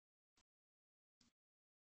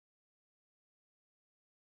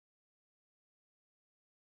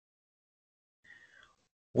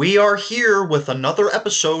We are here with another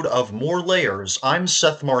episode of More Layers. I'm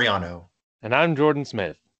Seth Mariano. And I'm Jordan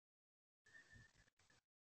Smith.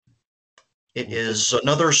 It And to- is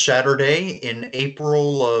another Saturday in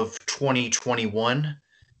April of 2021.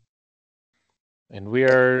 and we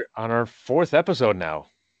are on our fourth episode now.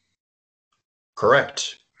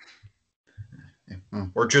 Correct.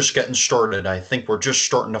 We're just getting started. I think we're just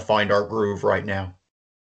starting to find our groove right now.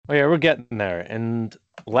 Oh yeah, we're getting there. And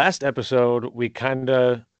last episode, we kind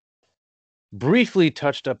of briefly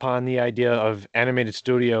touched upon the idea of animated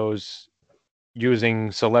studios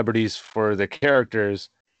using celebrities for the characters.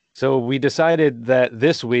 So we decided that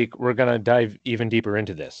this week we're going to dive even deeper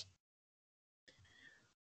into this.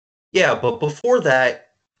 Yeah, but before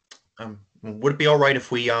that, would it be all right if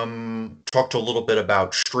we talked a little bit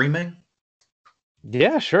about streaming?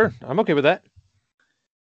 Yeah, sure. I'm okay with that.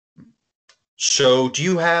 So, do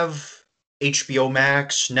you have HBO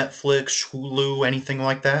Max, Netflix, Hulu, anything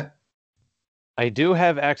like that? I do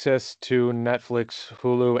have access to Netflix,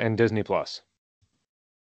 Hulu, and Disney Plus.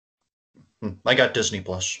 I got Disney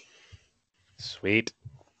Plus. Sweet.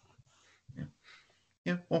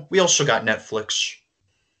 Yeah, well, we also got Netflix.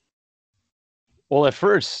 Well, at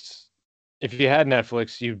first, if you had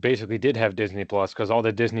Netflix, you basically did have Disney Plus because all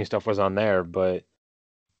the Disney stuff was on there, but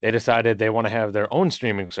they decided they want to have their own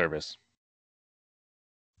streaming service.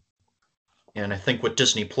 And I think with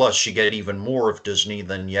Disney Plus, you get even more of Disney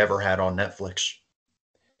than you ever had on Netflix.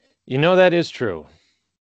 You know, that is true.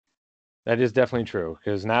 That is definitely true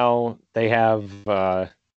because now they have the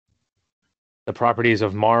properties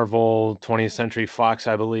of Marvel, 20th Century Fox,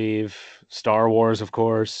 I believe, Star Wars, of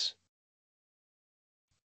course.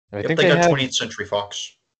 And I Yep, think they they got have, 20th Century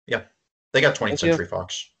Fox. Yeah, they got I 20th think they have, Century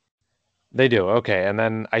Fox. they do. Okay. And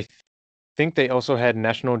then think they also had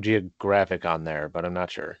National Geographic on there, but I'm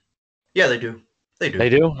not sure. Yeah, they do. They They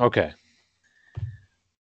do. do? Okay.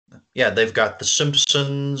 Yeah, they've got The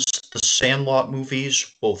Simpsons, the Sandlot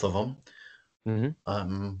movies, both of them. Hmm.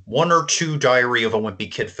 One or two Diary of a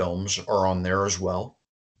Wimpy Kid films are on there as well.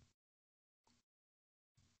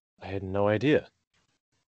 I had no idea.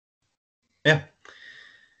 Yeah.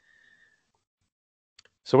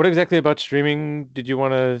 So, what exactly about streaming did you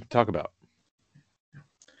want to talk about?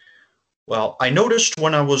 Well, I noticed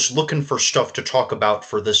when I was looking for stuff to talk about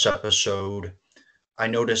for this episode, I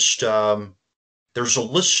noticed there's a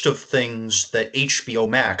list of things that HBO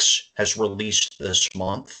Max has released this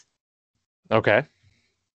month. Okay.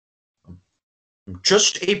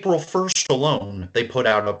 Just April 1st alone, they put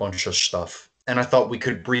out a bunch of stuff, and I thought we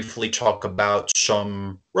could briefly talk about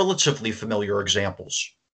some relatively familiar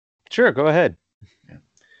examples. Sure, go ahead.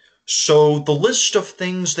 So, the list of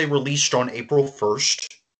things they released on April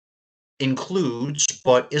 1st includes,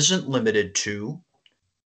 but isn't limited to,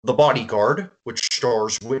 The Bodyguard, which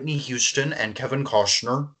stars Whitney Houston and Kevin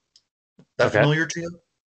Costner. That Okay. familiar to you?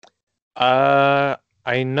 Uh,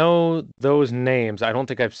 I know those names. I don't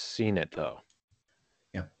think I've seen it though.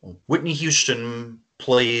 Yeah. Whitney Houston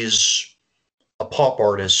plays a pop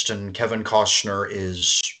artist, and Kevin Costner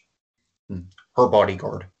is her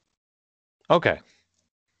bodyguard. Okay.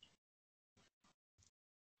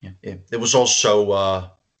 Yeah. It was also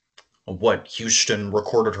what Houston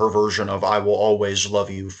recorded her version of "I Will Always Love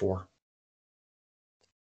You" for.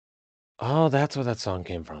 Oh, that's where that song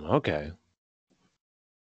came from. Okay.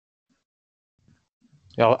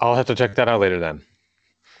 Yeah, I'll have to check that out later then.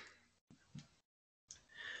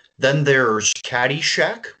 Then there's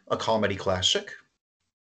Caddyshack, a comedy classic.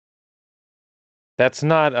 That's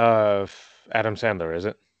not Adam Sandler, is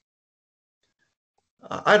it?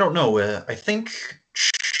 I don't know. I think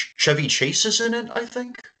Chevy Chase is in it. I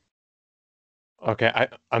think. Okay,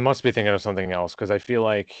 I must be thinking of something else because I feel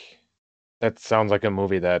like that sounds like a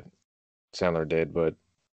movie that Sandler did, but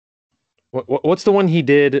what's the one he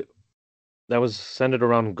did that was centered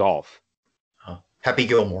around golf? Happy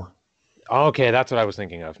Gilmore. Okay, that's what I was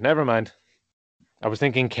thinking of. Never mind. I was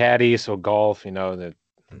thinking caddy, so golf, that.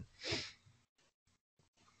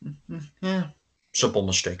 Yeah, simple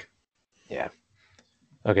mistake. Yeah.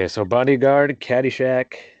 Okay, so Bodyguard,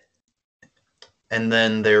 Caddyshack. And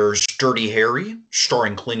then there's Dirty Harry,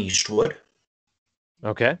 starring Clint Eastwood.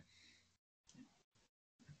 Okay.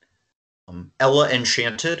 Ella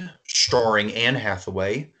Enchanted, starring Anne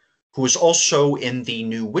Hathaway, who is also in the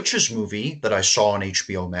new Witches movie that I saw on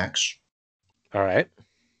HBO Max. All right.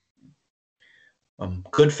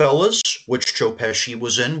 Goodfellas, which Joe Pesci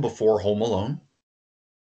was in before Home Alone.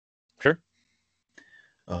 Sure.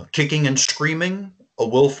 Kicking and Screaming, a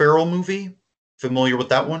Will Ferrell movie. Familiar with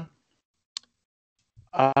that one?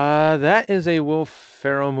 That is a Will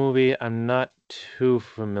Ferrell movie I'm not too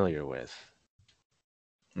familiar with.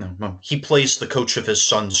 No, he plays the coach of his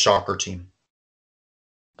son's soccer team.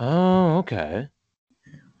 Oh, okay.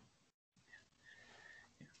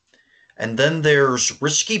 And then there's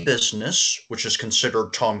Risky Business, which is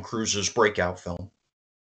considered Tom Cruise's breakout film.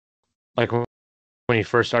 Like when he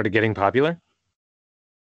first started getting popular?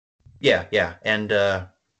 Yeah, yeah, and the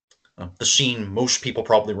scene most people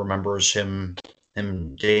probably remember is him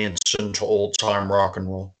dancing to old time rock and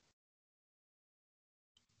roll.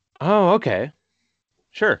 Oh, okay.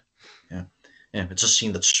 Sure. Yeah, yeah, it's a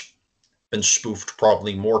scene that's been spoofed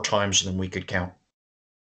probably more times than we could count.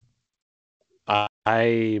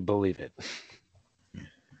 I believe it.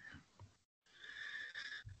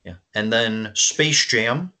 Yeah, and then Space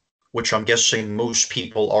Jam, which I'm guessing most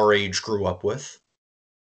people our age grew up with.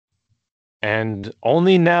 And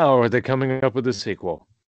only now are they coming up with a sequel.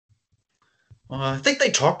 I think they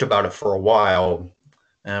talked about it for a while,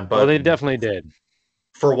 Oh, but they definitely did.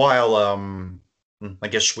 for a while, I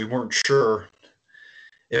guess we weren't sure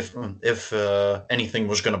if anything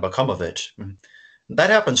was going to become of it. That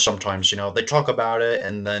happens sometimes, They talk about it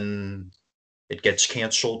and then it gets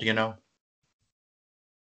canceled.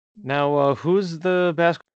 Now, who's the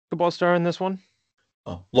basketball star in this one?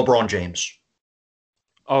 LeBron James.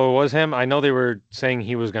 Oh, it was him? I know they were saying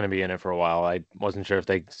he was going to be in it for a while. I wasn't sure if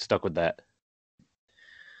they stuck with that.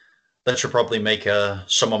 That should probably make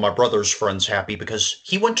some of my brother's friends happy because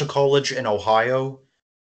he went to college in Ohio,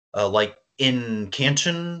 like in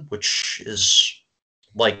Canton, which is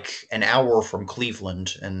like an hour from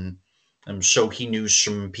Cleveland, and so he knew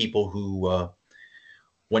some people who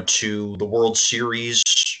went to the World Series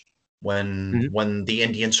when Mhm. when the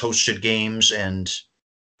Indians hosted games, and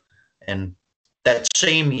that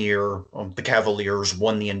same year the Cavaliers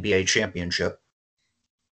won the NBA championship.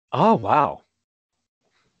 Oh, wow.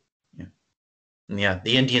 Yeah, and yeah,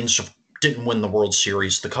 the Indians didn't win the World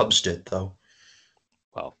Series. The Cubs did, though.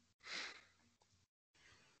 Well,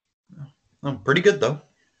 Pretty good though.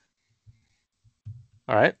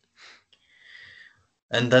 all right.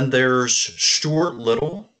 And then there's Stuart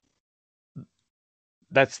Little.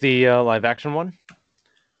 That's the live action one.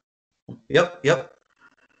 Yep, yep,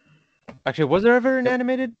 Actually, was there ever an yep.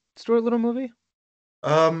 animated Stuart Little movie?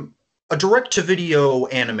 Um, a direct-to-video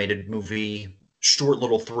animated movie, Stuart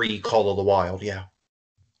Little 3: Call of the Wild. Yeah,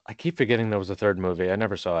 I keep forgetting there was a third movie. I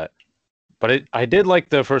never saw it. But I did like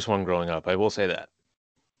the first one growing up. I will say that.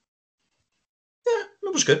 yeah,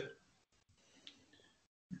 it was good.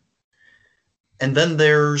 And then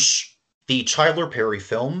there's the Tyler Perry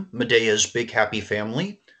film, Medea's Big Happy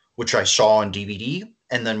Family, which I saw on DVD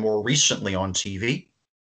and then more recently on TV.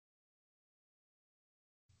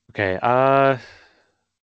 Okay.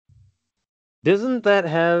 Doesn't that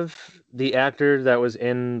have the actor that was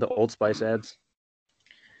in the Old Spice ads?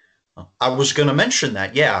 I was going to mention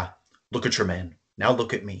that. Yeah, look at your man. Now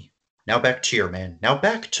look at me. Now back to your man. Now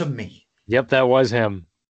back to me. Yep, that was him.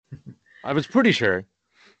 I was pretty sure.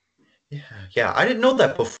 Yeah, yeah. I didn't know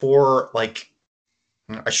that before. Like,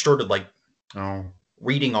 I started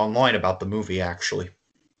reading online about the movie. Actually,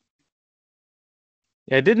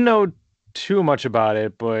 Yeah, I didn't know too much about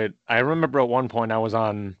it, but I remember at one point I was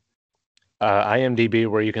on IMDb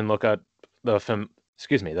where you can look at the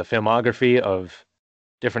filmography of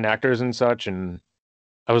different actors and such, and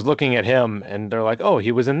I was looking at him, and they're like, "Oh,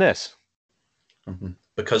 he was in this."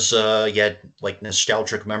 because you had like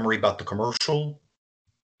nostalgic memory about the commercial.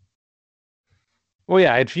 Well,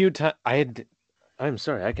 yeah, I had few times. I'm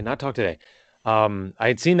sorry, I cannot talk today. I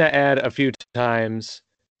had seen that ad a few times,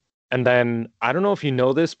 and then I don't know if you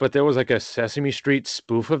know this, but there was like a Sesame Street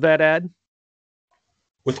spoof of that ad.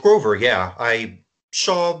 With Grover, yeah, I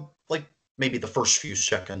saw like maybe the first few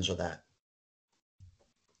seconds of that.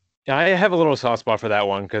 Yeah, I have a little soft spot for that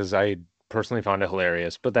one because I personally found it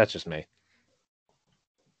hilarious, but that's just me.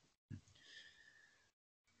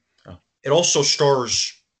 It also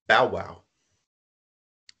stars Bow Wow.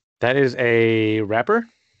 That is a rapper?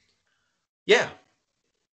 Yeah,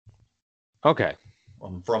 Okay.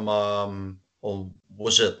 from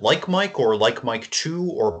was it Like Mike or Like Mike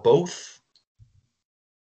 2 or both?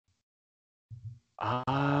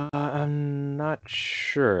 I'm not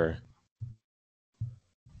sure.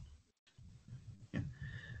 Yeah,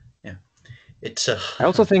 yeah. It's I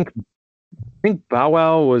also think Bow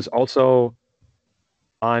Wow was also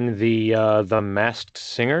on the Masked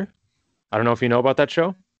Singer. I don't know if you know about that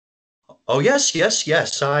show. oh yes, yes,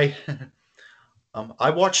 yes. I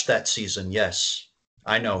watched that season. Yes,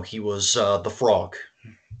 I know he was the frog.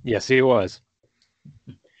 Yes, he was.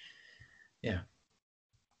 Yeah,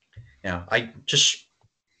 yeah. I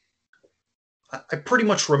pretty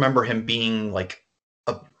much remember him being like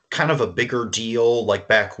a kind of a bigger deal, like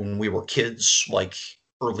back when we were kids. Like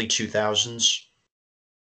early 2000s.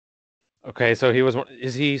 Okay, so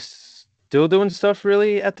is he still doing stuff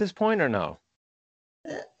really at this point or no?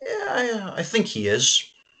 Yeah, I think he is.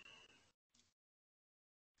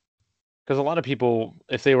 Because a lot of people,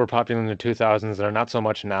 if they were popular in the 2000s, they're not so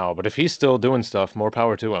much now. But if he's still doing stuff, more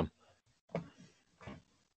power to him.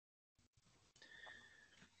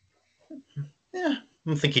 Yeah,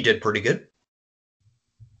 I think he did pretty good.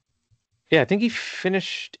 Yeah, I think he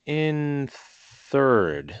finished in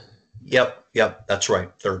third. Yep, that's right.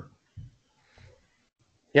 Third.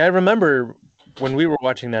 Yeah, I remember when we were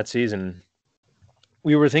watching that season,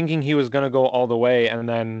 we were thinking he was going to go all the way. And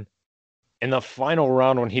then in the final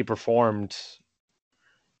round when he performed,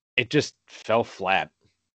 it just fell flat.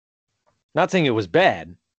 Not saying it was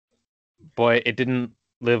bad, but it didn't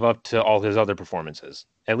live up to all his other performances,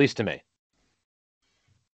 at least to me.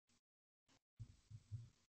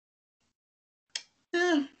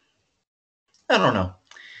 I don't know.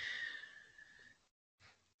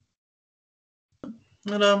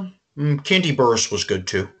 And Candy Burris was good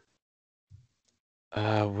too.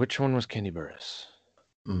 Which one was Candy Burris?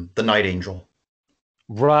 The Night Angel.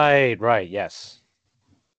 Right, yes.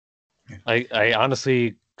 I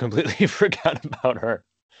honestly completely forgot about her.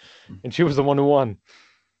 And she was the one who won.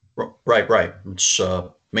 Right. It's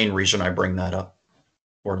main reason I bring that up,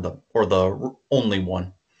 or the only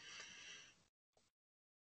one.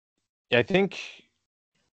 Yeah, I think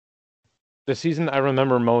the season I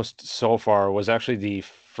remember most so far was actually the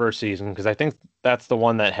first season because I think that's the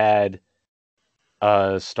one that had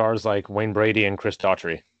stars like Wayne Brady and Chris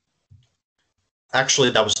Daughtry. Actually,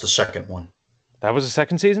 that was the second one. That was the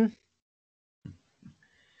second season?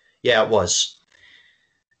 Yeah, it was.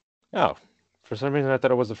 Oh, for some reason I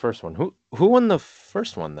thought it was the first one. Who won the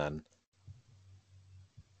first one then?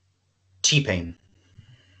 T-Pain.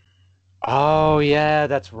 Oh yeah,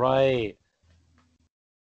 that's right.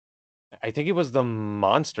 I think it was the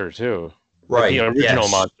monster too. Like the Right. original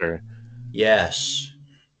Yes. monster. Yes.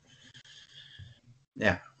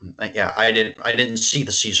 Yeah. Yeah. I didn't see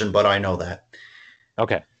the season, but I know that.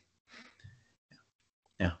 Okay.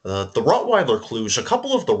 Yeah. The Rottweiler clues. A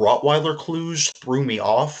couple of the Rottweiler clues threw me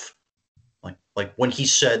off. Like when he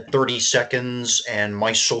said 30 seconds and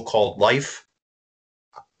my so-called life.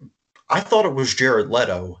 I thought it was Jared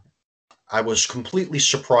Leto. I was completely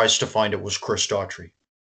surprised to find it was Chris Daughtry.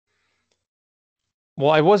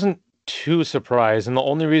 Well, I wasn't too surprised, and the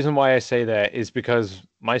only reason why I say that is because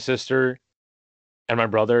my sister and my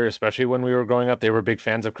brother, especially when we were growing up, they were big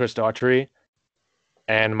fans of Chris Daughtry,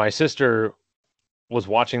 and my sister was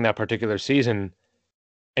watching that particular season,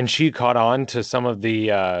 and she caught on to some of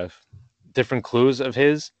the different clues of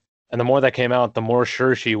his, and the more that came out, the more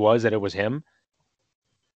sure she was that it was him.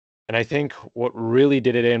 And I think what really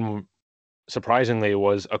did it in, surprisingly,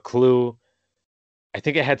 was a clue. I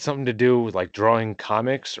think it had something to do with like drawing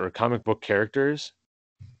comics or comic book characters.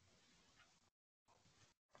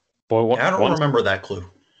 But Yeah, I don't once remember that clue.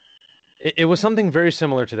 it was something very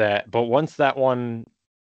similar to that, but once that one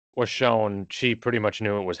was shown, she pretty much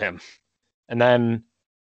knew it was him. And then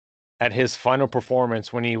at his final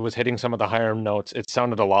performance, when he was hitting some of the higher notes, it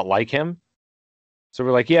sounded a lot like him. So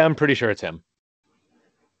we're like, yeah, I'm pretty sure it's him.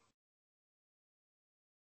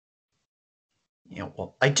 Yeah,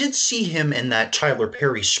 well, I did see him in that Tyler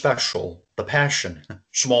Perry special, The Passion.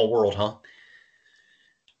 Small world, huh?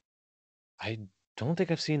 I don't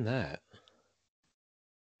think I've seen that.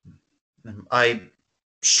 I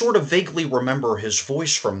sort of vaguely remember his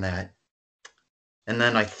voice from that. And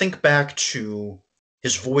then I think back to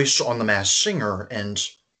his voice on The Masked Singer, and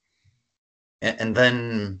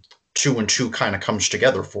then two and two kind of comes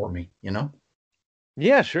together for me, you know?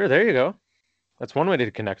 Yeah, sure. There you go. That's one way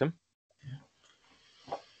to connect them.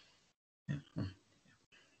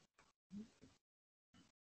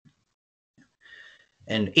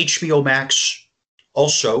 And HBO Max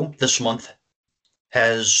also this month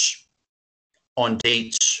has, on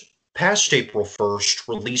dates past April 1st,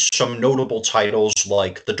 released some notable titles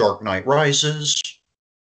like The Dark Knight Rises.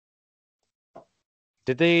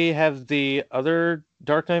 Did they have the other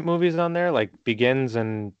Dark Knight movies on there, like Begins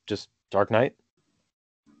and just Dark Knight?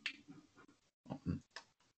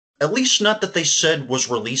 At least not that they said was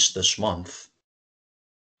released this month.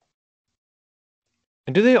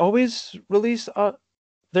 And do they always release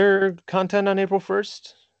their content on April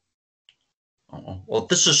 1st? Well,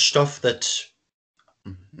 this is stuff that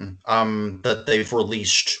they've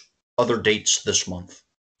released other dates this month.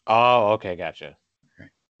 Oh, okay, gotcha. Right.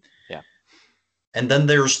 Yeah. And then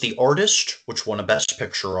there's The Artist, which won a Best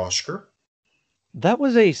Picture Oscar. That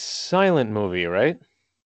was a silent movie, right?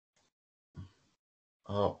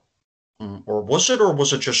 Or was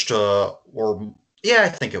it just or Yeah, I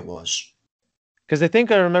think it was. Because I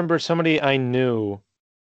think I remember somebody I knew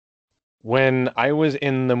when I was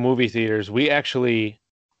in the movie theaters. We actually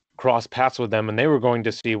crossed paths with them, and they were going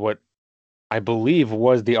to see what I believe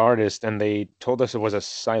was the artist, and they told us it was a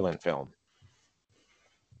silent film.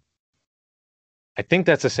 I think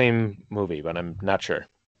that's the same movie, but I'm not sure.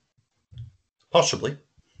 Possibly.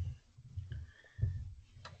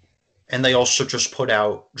 And they also just put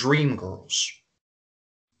out Dreamgirls.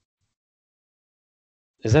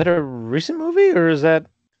 Is that a recent movie or is that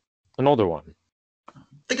an older one? I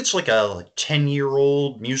think it's like a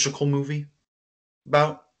 10-year-old musical movie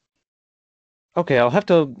about. Okay, I'll have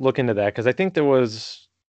to look into that because I think there was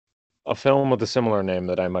a film with a similar name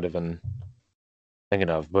that I might have been thinking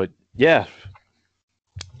of. But yeah,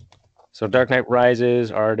 so Dark Knight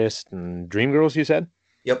Rises, Artist, and Dreamgirls, you said?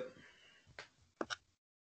 Yep.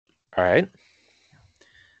 All right.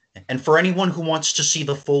 And for anyone who wants to see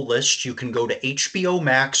the full list, you can go to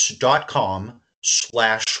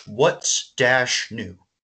hbomax.com/what's-new.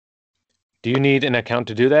 Do you need an account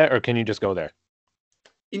to do that, or can you just go there?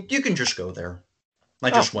 You can just go there. I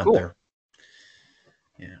Oh, just went cool. there.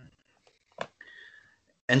 Yeah.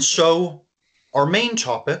 And so our main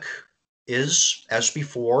topic is, as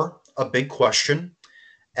before, a big question.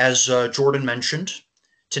 As Jordan mentioned,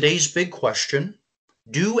 today's big question: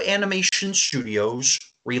 do animation studios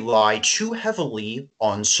rely too heavily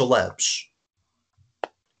on celebs?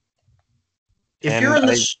 If you're And in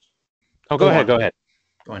I, this, oh, go go ahead, on, go ahead.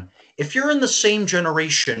 go on. If you're in the same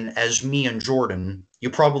generation as me and Jordan, you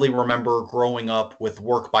probably remember growing up with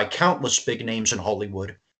work by countless big names in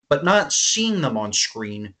Hollywood, but not seeing them on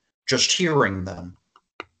screen, just hearing them.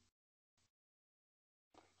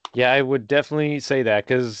 Yeah, I would definitely say that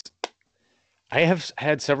because I have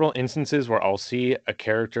had several instances where I'll see a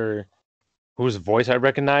character whose voice I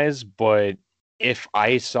recognize, but if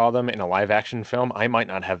I saw them in a live action film, I might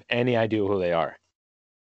not have any idea who they are.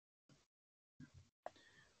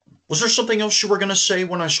 Was there something else you were going to say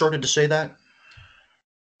when I started to say that?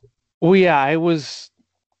 Oh yeah, I was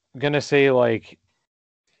gonna say like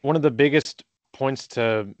one of the biggest points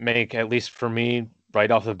to make, at least for me, right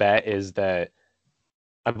off the bat, is that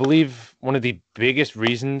I believe one of the biggest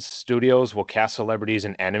reasons studios will cast celebrities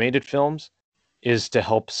in animated films is to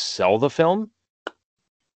help sell the film.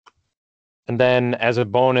 And then, as a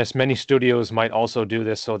bonus, many studios might also do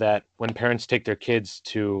this so that when parents take their kids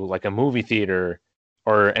to like a movie theater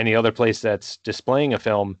or any other place that's displaying a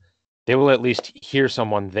film, they will at least hear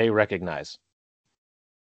someone they recognize.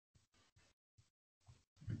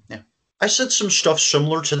 Yeah. I said some stuff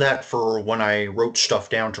similar to that for when I wrote stuff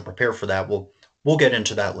down to prepare for that. We'll get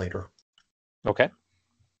into that later. Okay.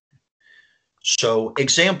 So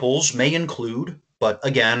examples may include, but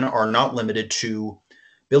again are not limited to,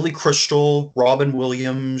 Billy Crystal, Robin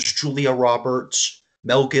Williams, Julia Roberts,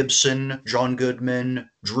 Mel Gibson, John Goodman,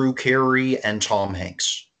 Drew Carey, and Tom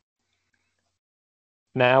Hanks.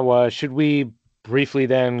 Now, should we briefly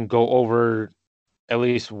then go over at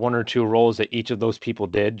least one or two roles that each of those people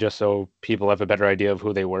did, just so people have a better idea of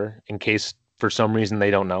who they were, in case for some reason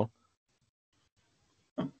they don't know?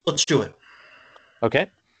 Let's do it. Okay.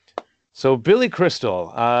 So Billy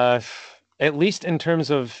Crystal, at least in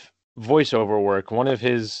terms of voiceover work, one of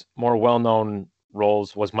his more well-known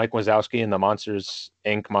roles was Mike Wazowski in the Monsters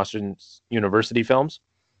Inc. Monsters University films.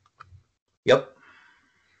 Yep.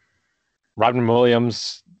 Robin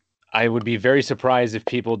Williams, I would be very surprised if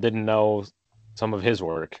people didn't know some of his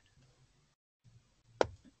work.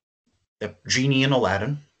 Yep. Genie in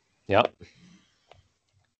Aladdin. Yep.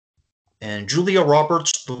 And Julia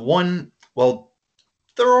Roberts, the one, well,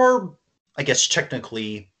 there are, I guess,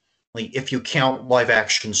 technically, like, if you count live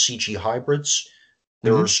action CG hybrids,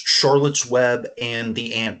 Mm-hmm. there's Charlotte's Web and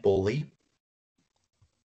the Ant Bully.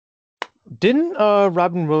 Didn't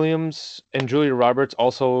Robin Williams and Julia Roberts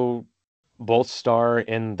also both star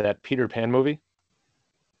in that Peter Pan movie?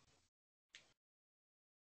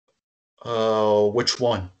 Which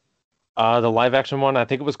one? The live action one, I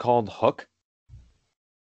think it was called Hook.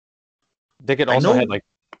 I think it I also had know. like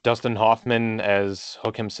Dustin Hoffman as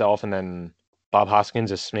Hook himself, and then Bob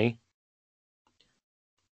Hoskins as Smee.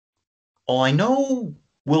 Oh, I know.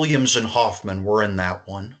 Williams and Hoffman were in that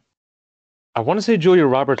one. I want to say Julia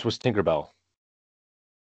Roberts was Tinkerbell.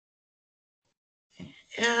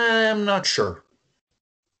 Yeah, I'm not sure.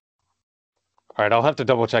 All right, I'll have to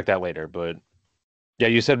double check that later. But yeah,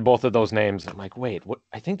 you said both of those names. I'm like, wait, what?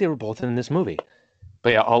 I think they were both in this movie.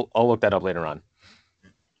 But yeah, I'll look that up later on.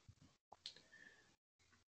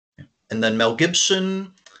 And then Mel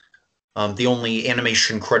Gibson. The only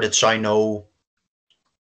animation credits I know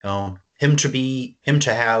him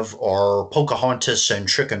to have are Pocahontas and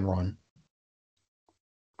Chicken Run.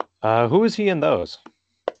 Who is he in those?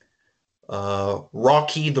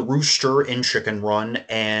 Rocky the Rooster in Chicken Run,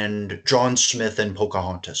 and John Smith in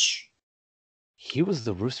Pocahontas. He was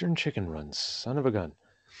the rooster in Chicken Run. Son of a gun.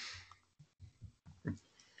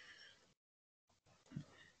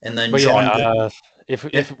 And then But John yeah, Good.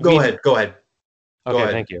 if Go we ahead. Go ahead. Go okay,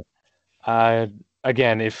 ahead. thank you.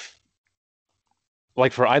 Again, if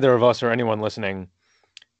like for either of us or anyone listening,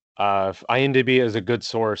 IMDb is a good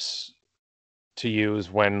source to use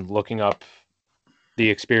when looking up the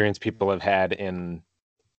experience people have had in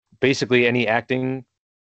basically any acting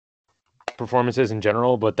performances in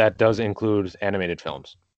general, but that does include animated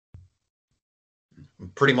films.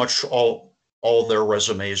 Pretty much all their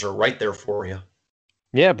resumes are right there for you.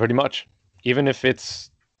 Yeah, pretty much. Even if it's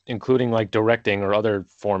including like directing or other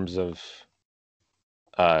forms of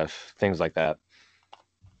things like that.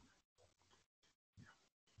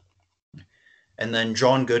 And then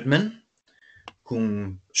John Goodman,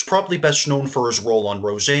 whom is probably best known for his role on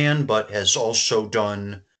Roseanne, but has also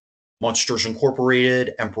done Monsters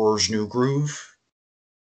Incorporated, Emperor's New Groove.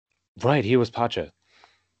 Right, he was Pacha.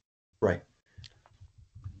 Right.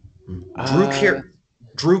 Uh,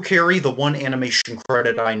 Drew Carey, the one animation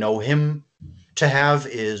credit I know him to have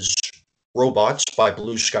is Robots by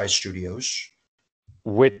Blue Sky Studios.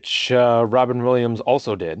 which Robin Williams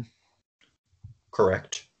also did.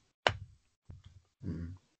 Correct.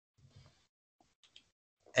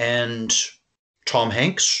 And Tom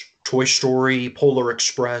Hanks, Toy Story, Polar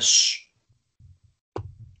Express.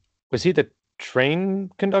 Was he the train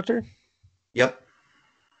conductor? Yep.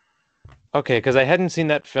 Okay, because I hadn't seen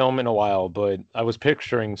that film in a while, but I was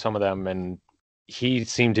picturing some of them, and he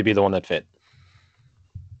seemed to be the one that fit.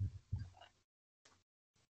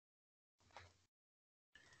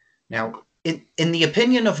 Now, in the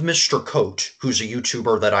opinion of Mr. Coat, who's a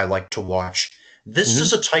YouTuber that I like to watch, this Mm-hmm.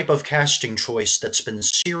 is a type of casting choice that's been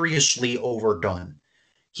seriously overdone.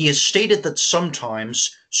 He has stated that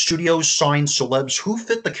sometimes studios sign celebs who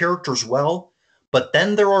fit the characters well, but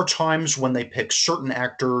then there are times when they pick certain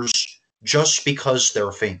actors just because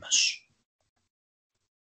they're famous.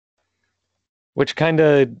 Which kind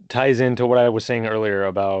of ties into what I was saying earlier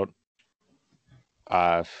about,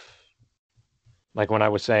 uh, like when I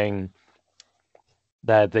was saying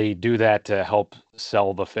that they do that to help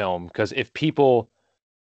sell the film. Because if people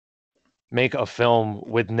make a film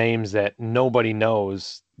with names that nobody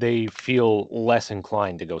knows, they feel less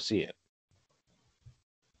inclined to go see it.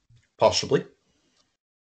 Possibly.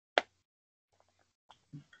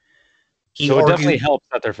 He So it definitely argued, helps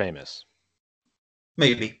that they're famous.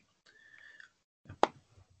 maybe.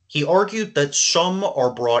 He argued that some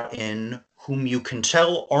are brought in whom you can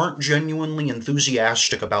tell aren't genuinely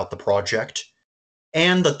enthusiastic about the project,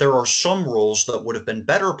 and that there are some roles that would have been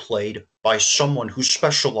better played by someone who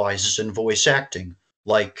specializes in voice acting,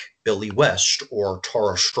 like Billy West or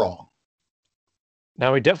Tara Strong.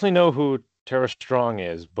 Now, we definitely know who Tara Strong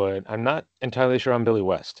is, but I'm not entirely sure on Billy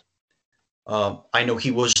West. I know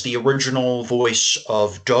he was the original voice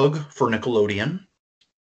of Doug for Nickelodeon.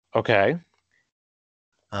 Okay.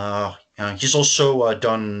 He's also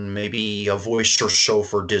done maybe a voice or so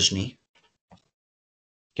for Disney.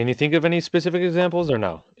 Can you think of any specific examples or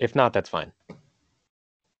no? If not, that's fine.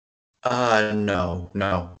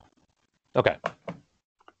 No. Okay.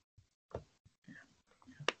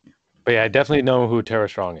 But yeah, I definitely know who Tara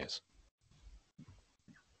Strong is.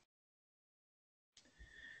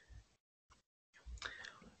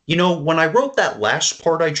 You know, when I wrote that last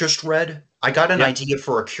part I just read, I got an Yeah. idea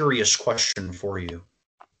for a curious question for you.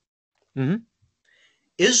 Mm-hmm.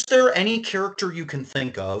 Is there any character you can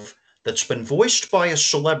think of that's been voiced by a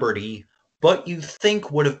celebrity, but you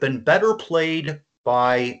think would have been better played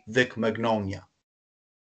by Vic Mignogna?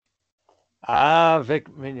 Vic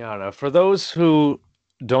Mignogna. For those who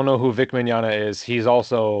don't know who Vic Mignogna is, he's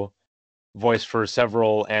also voiced for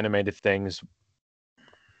several animated things.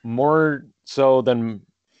 More so than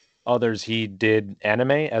others, he did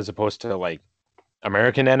anime as opposed to like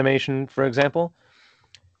American animation, for example.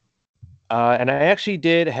 And I actually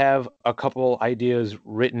did have a couple ideas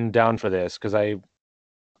written down for this because I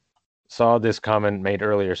saw this comment made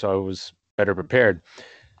earlier, so I was better prepared.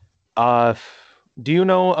 Uh, do you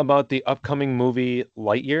know about the upcoming movie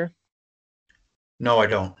Lightyear? No, I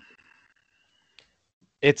don't.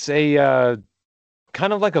 It's a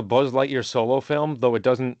kind of like a Buzz Lightyear solo film, though it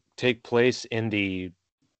doesn't take place in the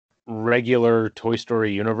regular Toy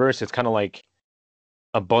Story universe. It's kind of like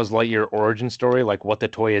a Buzz Lightyear origin story, like what the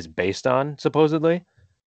toy is based on, supposedly.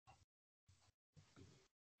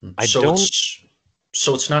 I So don't.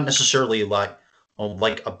 it's not necessarily like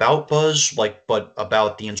about Buzz, like but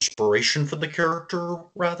about the inspiration for the character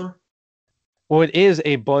rather. Well, it is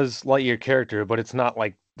a Buzz Lightyear character, but it's not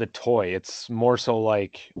like the toy. It's more so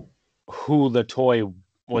like who the toy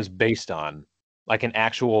was based on, like an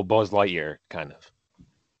actual Buzz Lightyear kind of.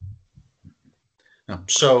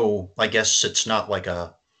 So I guess it's not like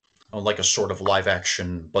a sort of live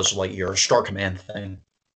action Buzz Lightyear or Star Command thing.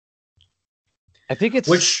 I think it's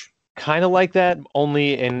Which, kind of like that,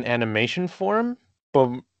 only in animation form,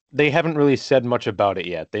 but they haven't really said much about it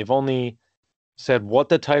yet. They've only said what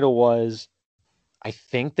the title was. I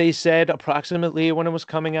think they said approximately when it was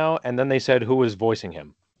coming out, and then they said who was voicing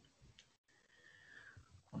him.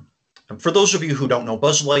 for those of you who don't know,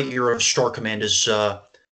 Buzz Lightyear of Star Command is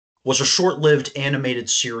was a short-lived animated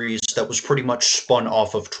series that was pretty much spun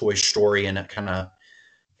off of Toy Story, and it kind of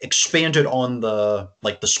expanded on the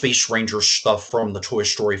Space Ranger stuff from the Toy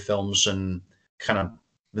Story films, and kind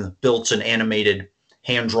of built an animated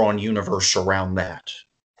hand-drawn universe around that.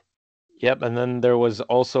 Yep, and then there was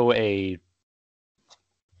also a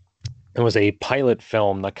pilot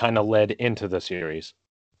film that kind of led into the series.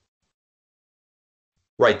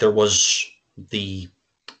 Right, there was the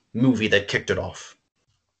movie that kicked it off.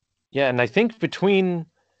 Yeah, and I think between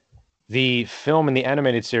the film and the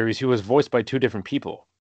animated series, he was voiced by two different people.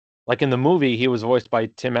 Like in the movie, he was voiced by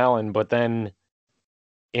Tim Allen, but then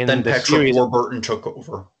in Then the Patrick series, Warburton took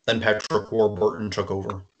over.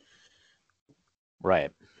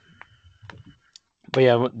 right. But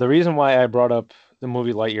yeah, the reason why I brought up the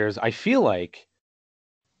movie Lightyear is I feel like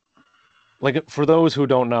for those who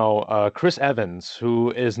don't know, Chris Evans,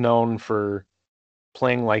 who is known for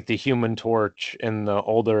playing like the Human Torch in the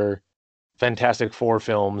older Fantastic Four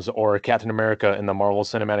films or Captain America in the Marvel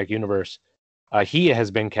Cinematic Universe, he has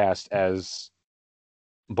been cast as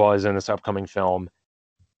Buzz in this upcoming film.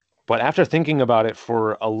 But after thinking about it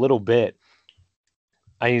for a little bit,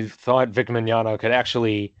 I thought Vic Mignogna could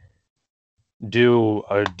actually do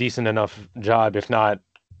a decent enough job, if not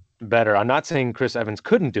better. I'm not saying Chris Evans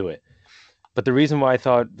couldn't do it, but the reason why I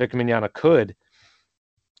thought Vic Mignogna could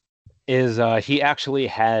is he actually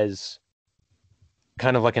has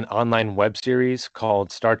kind of like an online web series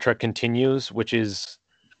called Star Trek Continues, which is,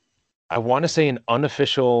 I want to say, an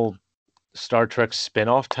unofficial Star Trek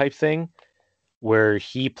spin-off type thing where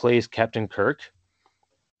he plays Captain Kirk.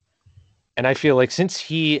 And I feel like since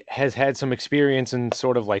he has had some experience in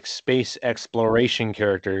sort of like space exploration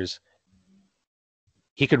characters,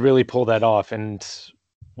 he could really pull that off. And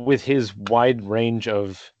with his wide range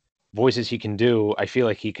of voices he can do, I feel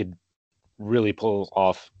like he could really pull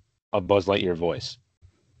off a Buzz Lightyear voice.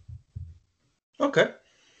 Okay.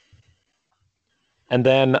 And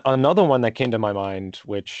then another one that came to my mind,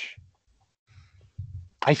 which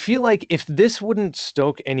I feel like if this wouldn't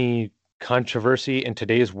stoke any controversy in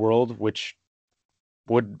today's world, which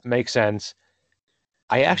would make sense,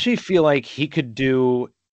 I actually feel like he could do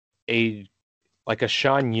a like a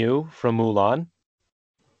Shan Yu from Mulan.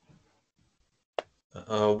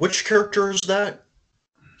 Which character is that?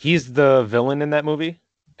 He's the villain in that movie.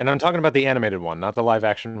 And I'm talking about the animated one, not the live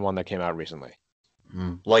action one that came out recently.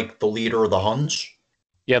 Like the leader of the Huns?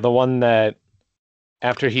 Yeah, the one that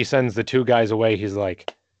after he sends the two guys away, he's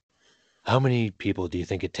like, "How many people do you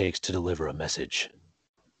think it takes to deliver a message?"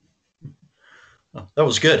 Oh, that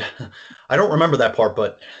was good. I don't remember that part,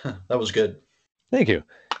 but that was good. Thank you.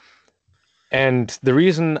 And the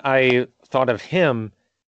reason I thought of him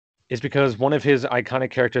is because one of his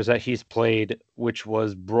iconic characters that he's played, which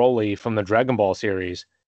was Broly from the Dragon Ball series,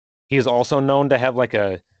 he is also known to have like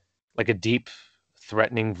a deep,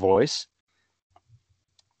 threatening voice.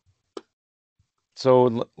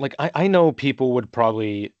 So like I know people would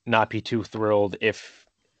probably not be too thrilled if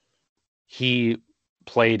he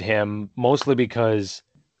played him, mostly because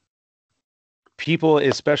people,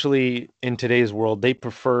 especially in today's world, they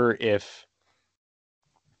prefer if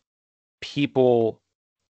people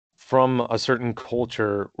from a certain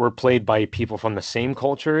culture were played by people from the same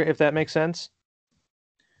culture, if that makes sense.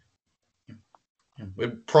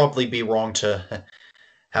 It'd probably be wrong to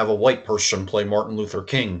have a white person play Martin Luther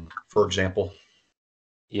King, for example.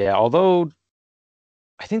 Yeah, although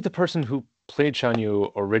I think the person who played Shan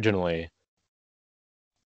Yu originally,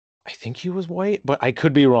 I think he was white, but I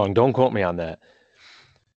could be wrong. Don't quote me on that.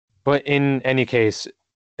 But in any case,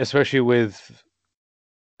 especially with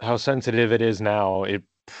how sensitive it is now, it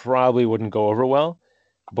probably wouldn't go over well.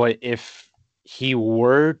 But if he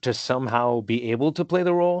were to somehow be able to play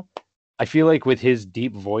the role, I feel like with his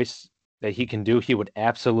deep voice that he can do, he would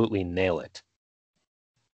absolutely nail it.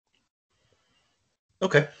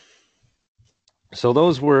 Okay. So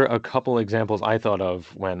those were a couple examples I thought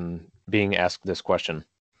of when being asked this question.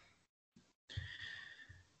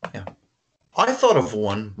 Yeah. I thought of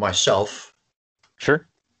one myself. Sure.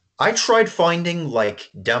 I tried finding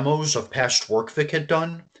like demos of past work Vic had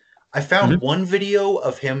done. I Mhm. found one video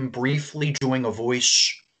of him briefly doing a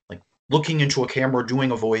voice, like looking into a camera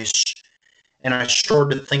doing a voice, and I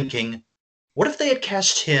started thinking, what if they had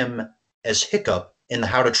cast him as Hiccup in the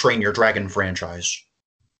How to Train Your Dragon franchise?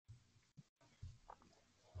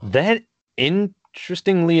 That,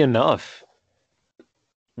 interestingly enough,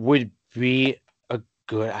 would be a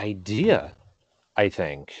good idea, I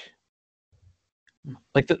think.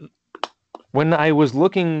 Like when I was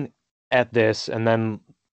looking at this and then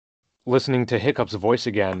listening to Hiccup's voice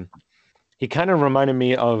again, he kind of reminded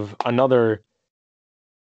me of another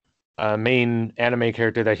main anime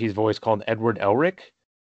character that he's voiced called Edward Elric.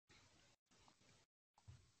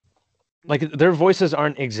 Like their voices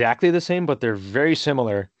aren't exactly the same, but they're very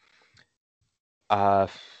similar. Uh,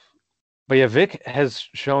 but yeah, Vic has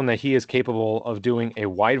shown that he is capable of doing a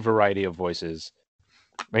wide variety of voices,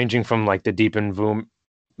 ranging from like the deep and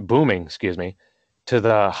booming, excuse me, to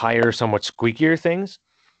the higher, somewhat squeakier things.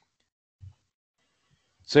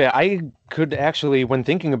 So yeah, I could actually, when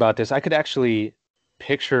thinking about this, I could actually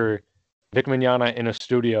picture Vic Mignogna in a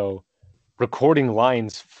studio recording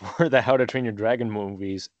lines for the How to Train Your Dragon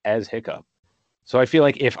movies as Hiccup. So I feel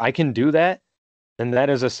like if I can do that, then that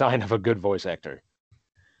is a sign of a good voice actor.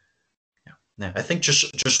 Yeah, I think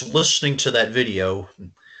just listening to that video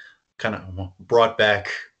kind of brought back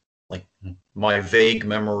like my vague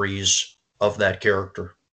memories of that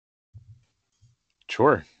character.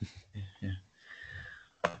 Sure. Yeah.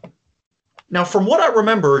 Now, from what I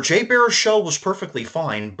remember, Jay Baruchel was perfectly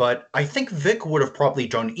fine, but I think Vic would have probably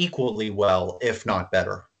done equally well, if not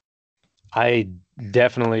better. I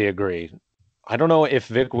definitely agree. I don't know if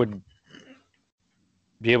Vic would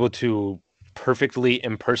be able to perfectly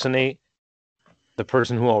impersonate the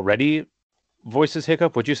person who already voices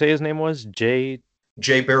Hiccup. What'd you say his name was? Jay?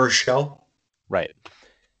 Jay Baruchel? Right.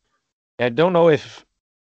 I don't know if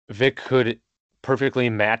Vic could perfectly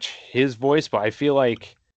match his voice, but I feel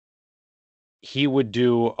like he would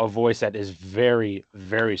do a voice that is very,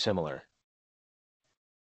 very similar.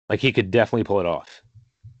 Like he could definitely pull it off.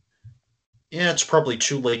 Yeah, it's probably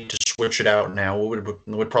too late to switch it out now. It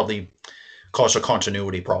would probably cause a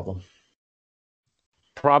continuity problem.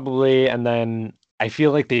 Probably, and then I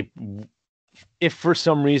feel like if for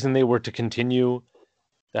some reason they were to continue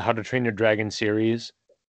the How to Train Your Dragon series,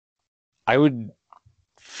 I would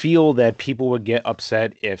feel that people would get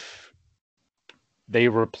upset if they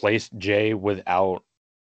replaced Jay without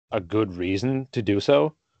a good reason to do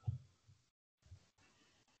so.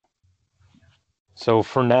 So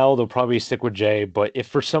for now, they'll probably stick with Jay, but if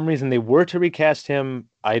for some reason they were to recast him,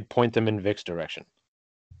 I'd point them in Vic's direction.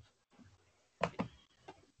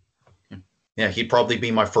 Yeah, he'd probably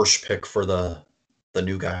be my first pick for the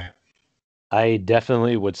new guy. I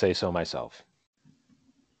definitely would say so myself.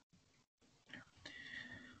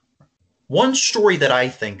 One story that I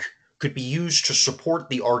think could be used to support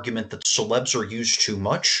the argument that celebs are used too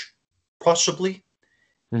much, possibly,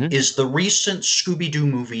 Mm-hmm. is the recent Scooby-Doo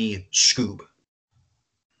movie Scoob.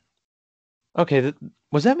 Okay,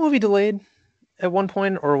 was that movie delayed at one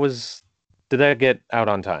point, or did that get out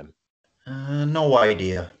on time? No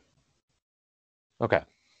idea. Okay.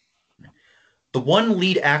 The one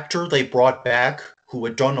lead actor they brought back who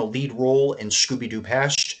had done a lead role in Scooby-Doo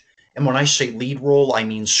Past, and when I say lead role, I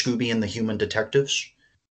mean Scooby and the Human Detectives.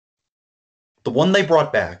 The one they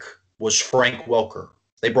brought back was Frank Welker.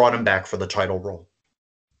 They brought him back for the title role.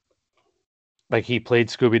 Like he played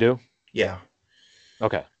Scooby Doo? Yeah.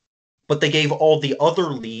 Okay. But they gave all the other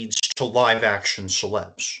leads to live action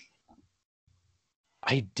celebs.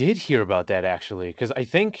 I did hear about that actually, because I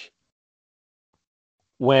think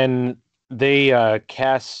when they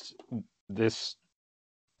cast this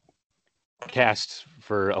cast,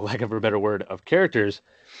 for a lack of a better word, of characters,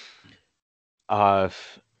 uh,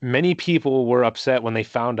 many people were upset when they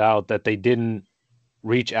found out that they didn't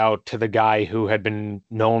reach out to the guy who had been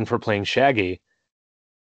known for playing Shaggy.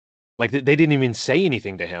 Like they didn't even say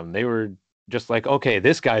anything to him. They were just like, okay,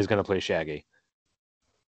 this guy's going to play Shaggy.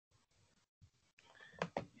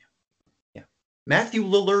 Yeah. Matthew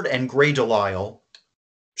Lillard and Gray Delisle,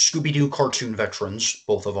 Scooby-Doo cartoon veterans,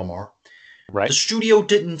 both of them are. The Right? studio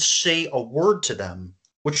didn't say a word to them,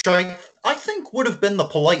 which I think would have been the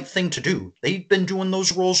polite thing to do. They've been doing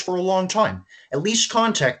those roles for a long time. At least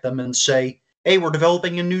contact them and say, hey, we're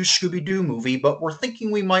developing a new Scooby-Doo movie, but we're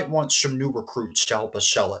thinking we might want some new recruits to help us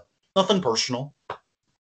sell it. Nothing personal.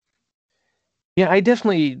 Yeah, I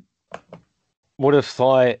definitely would have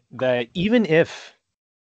thought that even if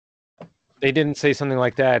they didn't say something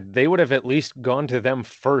like that, they would have at least gone to them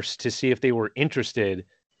first to see if they were interested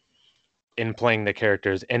in playing the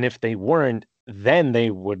characters. And if they weren't, then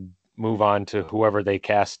they would move on to whoever they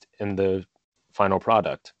cast in the final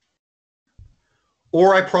product.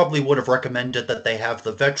 Or I probably would have recommended that they have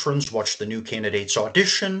the veterans watch the new candidates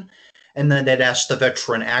audition, and then they'd ask the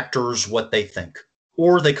veteran actors what they think.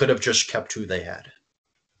 Or they could have just kept who they had.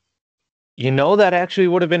 That actually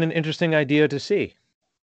would have been an interesting idea to see.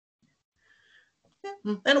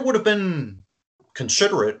 And it would have been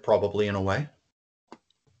considerate, probably, in a way.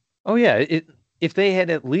 Oh, yeah. If they had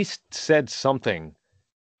at least said something,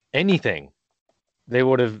 anything, they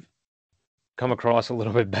would have come across a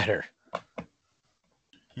little bit better.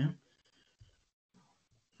 Yeah.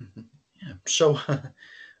 Yeah. So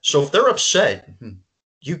if they're upset,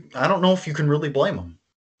 I don't know if you can really blame them.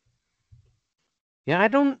 Yeah, I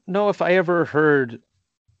don't know if I ever heard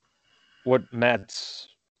what Matt's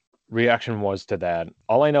reaction was to that.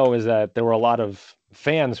 All I know is that there were a lot of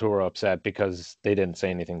fans who were upset because they didn't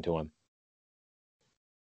say anything to him.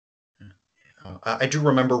 I do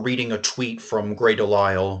remember reading a tweet from Grey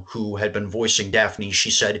Delisle, who had been voicing Daphne.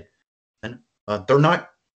 She said, "They're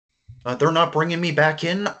not bringing me back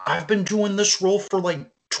in. I've been doing this role for like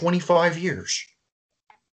 25 years."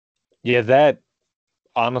 Yeah, that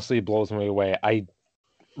honestly blows me away. I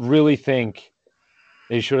really think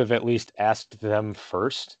they should have at least asked them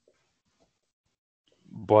first.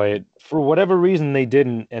 But for whatever reason, they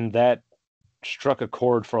didn't, and that struck a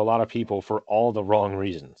chord for a lot of people for all the wrong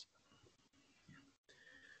reasons.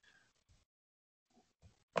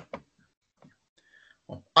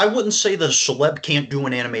 I wouldn't say that a celeb can't do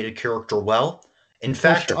an animated character well. In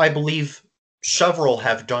fact, sure. I believe several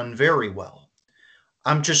have done very well.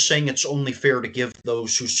 I'm just saying it's only fair to give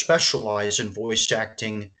those who specialize in voice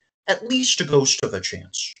acting at least a ghost of a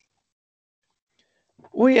chance.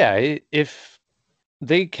 Well, yeah, if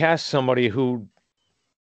they cast somebody who,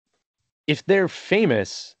 if they're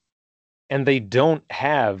famous and they don't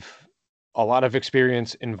have a lot of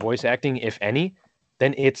experience in voice acting, if any,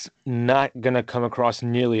 then it's not going to come across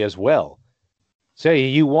nearly as well. Say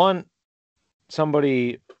you want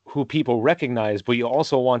somebody who people recognize, but you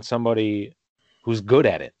also want somebody who's good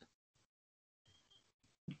at it.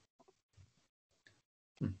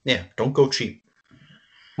 Yeah, don't go cheap.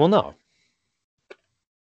 Well, no.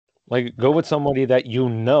 Like, go with somebody that you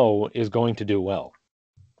know is going to do well.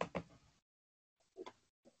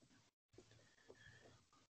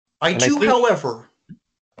 I do,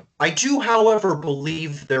 however,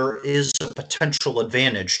 believe there is a potential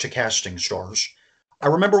advantage to casting stars. I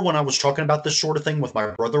remember when I was talking about this sort of thing with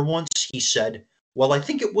my brother once, he said, well, I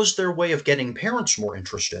think it was their way of getting parents more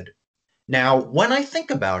interested. Now, when I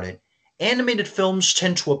think about it, animated films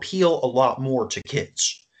tend to appeal a lot more to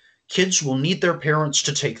kids. Kids will need their parents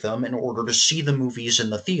to take them in order to see the movies in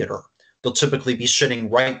the theater. They'll typically be sitting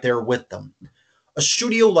right there with them. A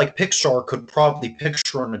studio like Pixar could probably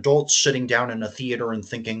picture an adult sitting down in a theater and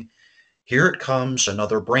thinking, here it comes,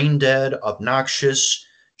 another brain dead, obnoxious,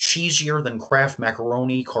 cheesier than Kraft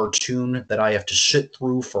macaroni cartoon that I have to sit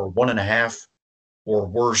through for 1.5, or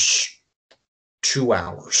worse, 2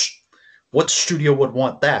 hours. What studio would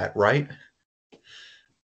want that, right?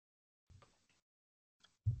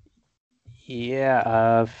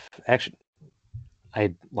 Yeah, actually,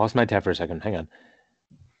 I lost my tab for a second. Hang on.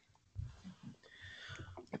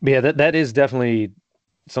 But yeah, that is definitely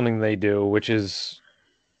something they do, which is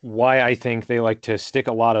why I think they like to stick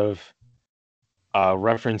a lot of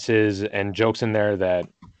references and jokes in there that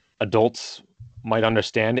adults might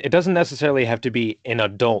understand. It doesn't necessarily have to be an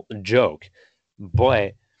adult joke,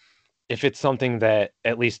 but if it's something that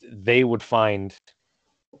at least they would find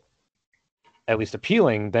at least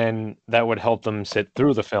appealing, then that would help them sit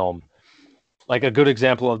through the film. Like a good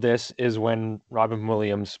example of this is when Robin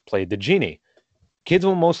Williams played the genie. Kids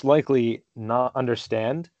will most likely not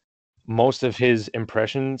understand most of his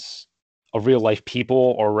impressions of real life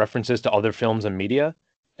people or references to other films and media,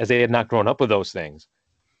 as they had not grown up with those things.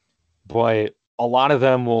 But a lot of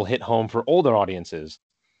them will hit home for older audiences.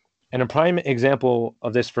 And a prime example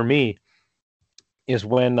of this for me is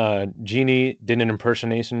when Genie did an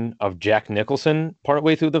impersonation of Jack Nicholson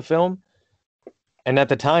partway through the film. And at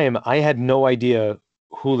the time, I had no idea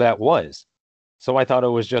who that was. So I thought it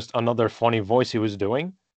was just another funny voice he was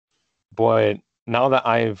doing. But now that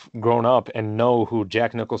I've grown up and know who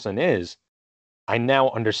Jack Nicholson is, I now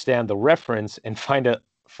understand the reference and find it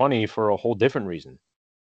funny for a whole different reason.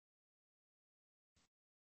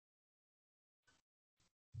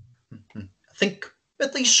 I think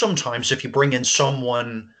at least sometimes if you bring in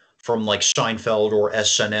someone from like Seinfeld or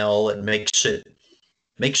SNL, it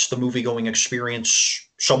makes the movie going experience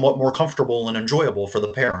somewhat more comfortable and enjoyable for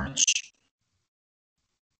the parents.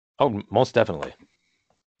 Oh, most definitely.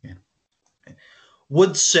 Yeah.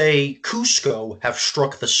 would say Cusco have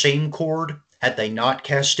struck the same chord had they not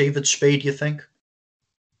cast David Spade, you think?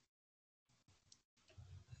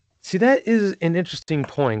 See, that is an interesting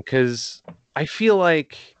point because I feel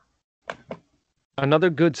like another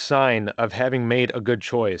good sign of having made a good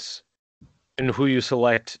choice in who you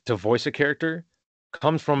select to voice a character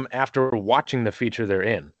comes from after watching the feature they're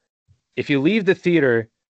in. If you leave the theater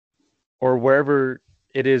or wherever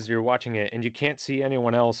it is you're watching it and you can't see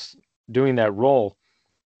anyone else doing that role,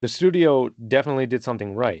 the studio definitely did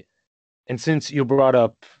something right. And since you brought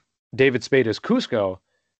up David Spade as Cusco,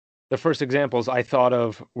 the first examples I thought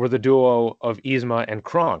of were the duo of Yzma and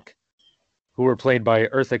Kronk, who were played by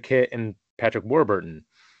Eartha Kitt and Patrick Warburton.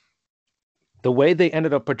 The way they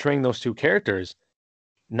ended up portraying those two characters,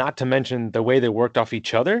 not to mention the way they worked off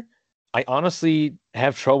each other, I honestly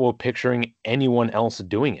have trouble picturing anyone else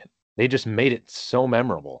doing it. They just made it so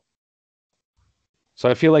memorable. So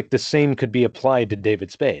I feel like the same could be applied to David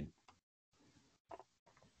Spade.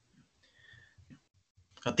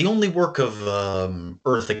 The only work of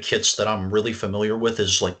Eartha Kitt's that I'm really familiar with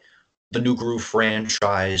is like the New Groove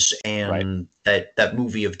franchise Right. and that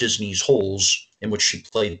movie of Disney's Holes, in which she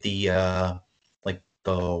played the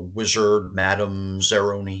wizard Madame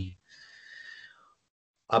Zeroni.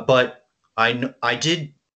 But I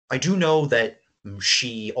do know that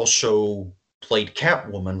she also played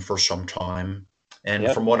Catwoman for some time, and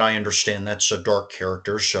Yep. from what I understand, that's a dark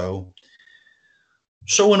character. So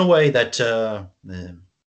in a way that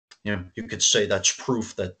you could say that's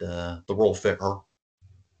proof that the role fit her.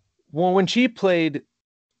 Well, when she played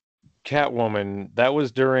Catwoman, that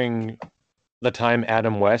was during the time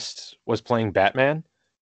Adam West was playing Batman.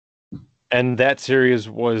 And that series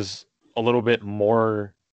was a little bit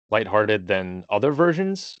more lighthearted than other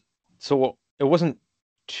versions. So it wasn't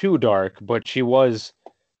too dark, but she was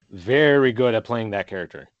very good at playing that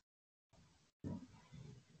character.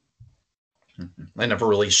 I never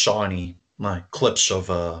really saw any clips of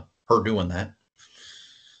her doing that.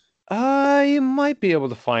 You might be able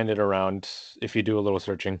to find it around if you do a little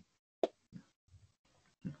searching.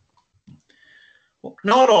 Well,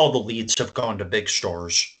 not all the leads have gone to big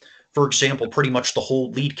stars. For example, pretty much the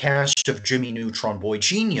whole lead cast of Jimmy Neutron Boy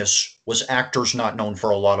Genius was actors not known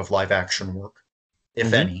for a lot of live action work, if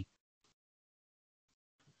Hmm. any.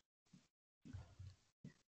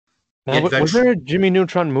 The Now, was adventure. there a Jimmy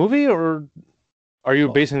Neutron movie, or are you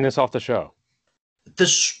Well, basing this off the show?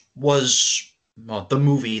 this was the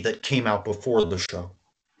movie that came out before the show.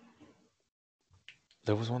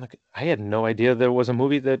 There was one that I had no idea there was a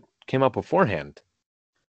movie that came out beforehand.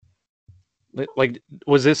 Like,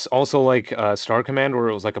 was this also like Star Command, where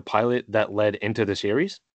it was like a pilot that led into the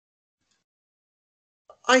series?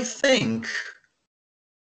 I think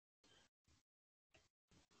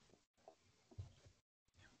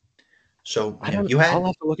so. I Yeah, don't. you I'll had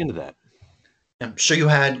have to look into that. so you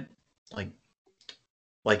had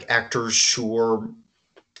like actors who were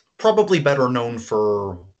probably better known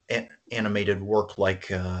for animated work like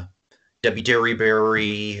Debbie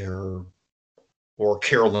Derryberry or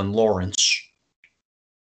Carolyn Lawrence.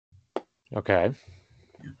 Okay.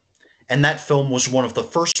 And that film was one of the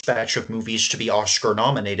first batch of movies to be Oscar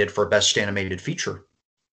nominated for Best Animated Feature.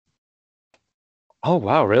 Oh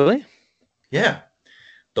wow, really? Yeah,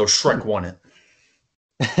 though Shrek won it.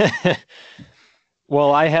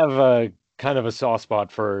 Well, I have a kind of a soft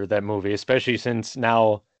spot for that movie, especially since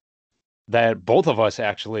now that both of us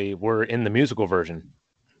actually were in the musical version.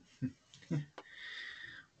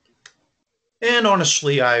 And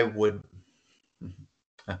honestly, I would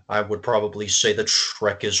probably say that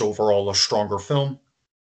Shrek is overall a stronger film.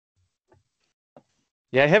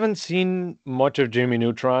 Yeah, I haven't seen much of Jimmy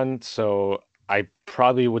Neutron, so I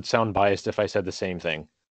probably would sound biased if I said the same thing.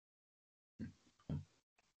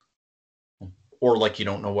 Or like you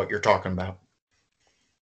don't know what you're talking about.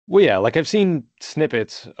 Well, yeah, like I've seen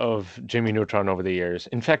snippets of Jimmy Neutron over the years.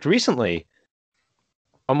 In fact, recently,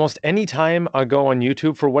 almost any time I go on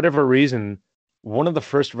YouTube, for whatever reason, one of the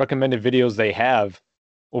first recommended videos they have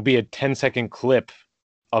will be a 10-second clip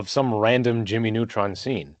of some random Jimmy Neutron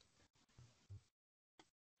scene.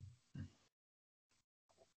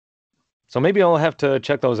 So maybe I'll have to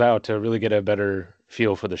check those out to really get a better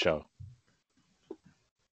feel for the show.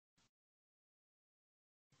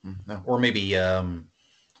 Or maybe the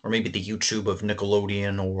YouTube of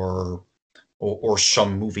Nickelodeon or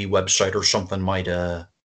some movie website or something might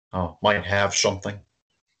have something.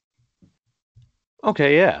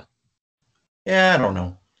 Okay, yeah. Yeah, I don't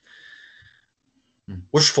know.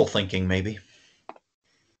 Wishful thinking, maybe.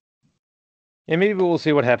 Yeah, maybe we'll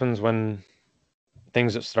see what happens when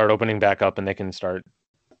things start opening back up and they can start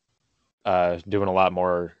doing a lot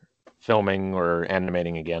more filming or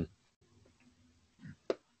animating again.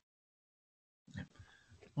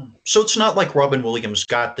 So it's not like Robin Williams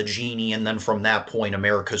got the genie, and then from that point,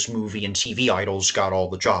 America's movie and TV idols got all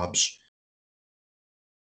the jobs.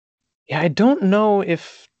 Yeah, I don't know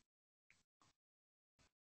if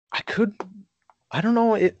I could. I don't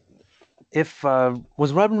know if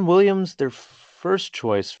was Robin Williams their first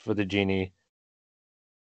choice for the genie.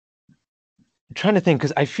 I'm trying to think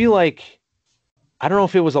because I feel like I don't know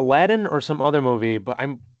if it was Aladdin or some other movie, but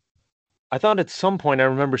I thought at some point I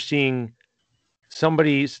remember seeing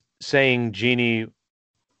somebody saying Genie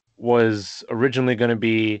was originally going to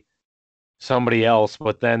be somebody else,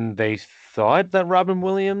 but then they thought that Robin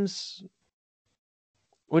Williams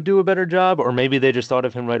would do a better job, or maybe they just thought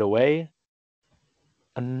of him right away.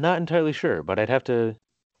 I'm not entirely sure, but I'd have to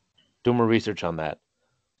do more research on that.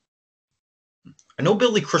 I know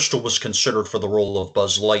Billy Crystal was considered for the role of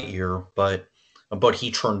Buzz Lightyear, but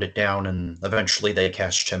he turned it down, and eventually they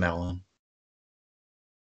cast Tim Allen.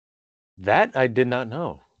 That I did not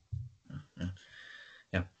know.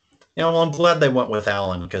 Yeah, well, I'm glad they went with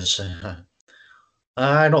Allen because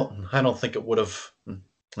I don't think it would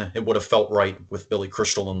have felt right with Billy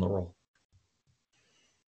Crystal in the role.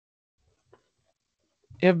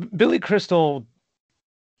 Yeah, Billy Crystal,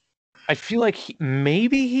 I feel like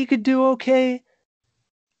maybe he could do okay.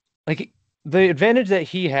 Like the advantage that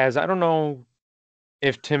he has, I don't know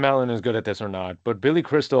if Tim Allen is good at this or not, but Billy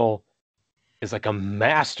Crystal is like a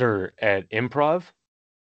master at improv.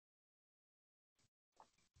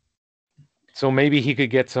 So maybe he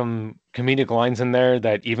could get some comedic lines in there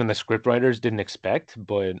that even the scriptwriters didn't expect,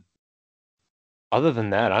 but other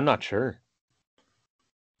than that, I'm not sure.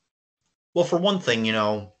 Well, for one thing,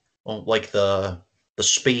 like the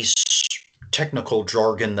space technical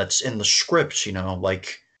jargon that's in the scripts,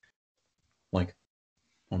 like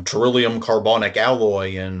beryllium carbonic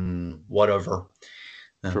alloy and whatever,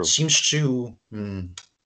 True. seems to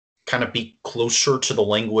kind of be closer to the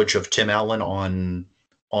language of Tim Allen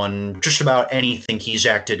on just about anything he's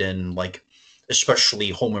acted in, like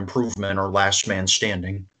especially Home Improvement or Last Man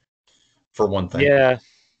Standing, for one thing. Yeah,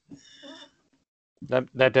 that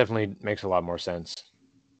definitely makes a lot more sense.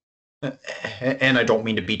 And I don't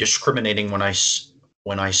mean to be discriminating when I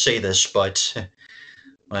say this, but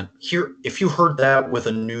here, if you heard that with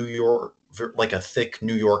a New York, like a thick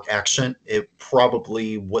New York accent, it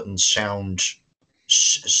probably wouldn't sound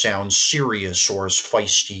serious or as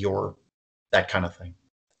feisty or that kind of thing.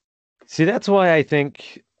 See, that's why I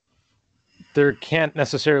think there can't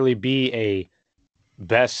necessarily be a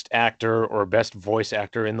best actor or best voice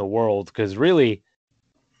actor in the world, because really,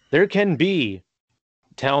 there can be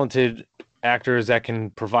talented actors that can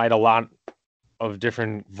provide a lot of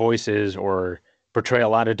different voices or portray a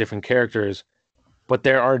lot of different characters, but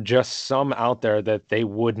there are just some out there that they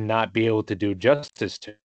would not be able to do justice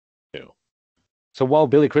to. So while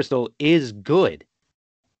Billy Crystal is good,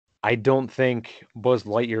 I don't think Buzz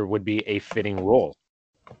Lightyear would be a fitting role.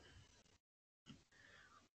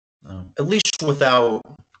 At least without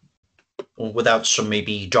some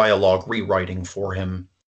maybe dialogue rewriting for him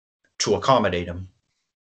to accommodate him.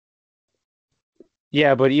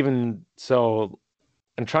 Yeah, but even so,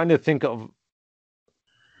 I'm trying to think of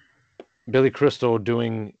Billy Crystal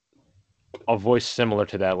doing a voice similar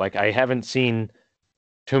to that. Like, I haven't seen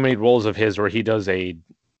too many roles of his where he does a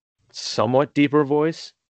somewhat deeper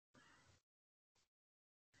voice.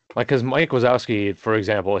 Like, because Mike Wazowski, for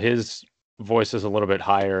example, his voice is a little bit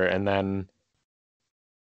higher, and then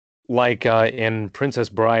like in Princess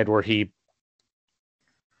Bride, where he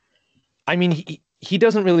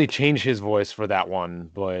doesn't really change his voice for that one,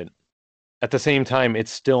 but at the same time,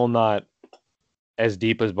 it's still not as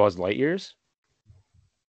deep as Buzz Lightyear's.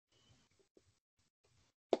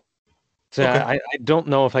 So Okay. I don't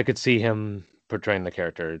know if I could see him portraying the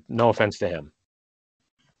character. No offense to him.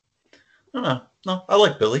 No, I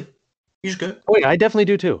like Billy. He's good. Oh yeah, I definitely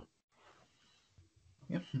do too.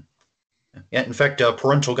 Yeah. Yeah. In fact,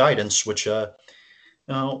 Parental Guidance, which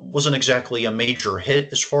wasn't exactly a major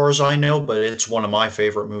hit as far as I know, but it's one of my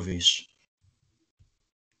favorite movies.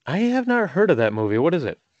 I have not heard of that movie. What is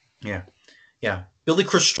it? Yeah. Billy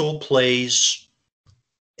Crystal plays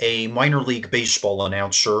a minor league baseball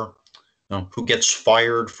announcer who gets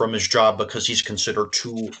fired from his job because he's considered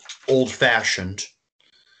too old-fashioned.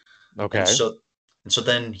 Okay. And so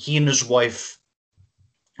then he and his wife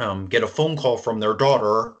get a phone call from their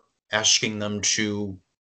daughter asking them to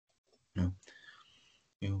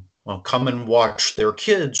come and watch their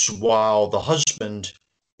kids while the husband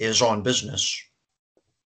is on business.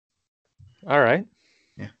 All right.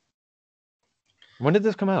 Yeah. When did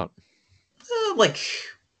this come out? Like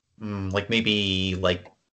maybe like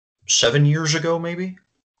 7 years ago, maybe.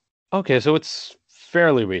 Okay, so it's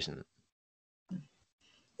fairly recent.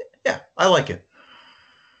 Yeah, I like it.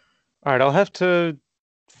 All right, I'll have to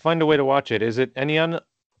find a way to watch it. Is it any on?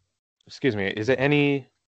 Excuse me. Is it any?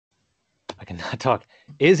 I cannot talk.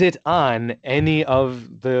 Is it on any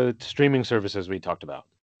of the streaming services we talked about?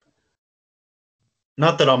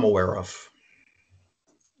 Not that I'm aware of.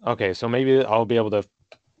 Okay, so maybe I'll be able to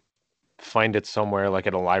find it somewhere, like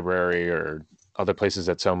at a library or other places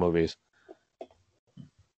that sell movies.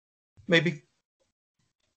 Maybe.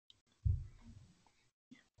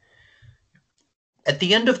 At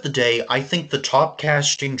the end of the day, I think the top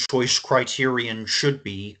casting choice criterion should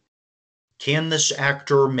be, can this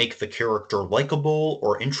actor make the character likable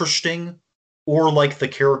or interesting, or like the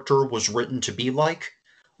character was written to be like?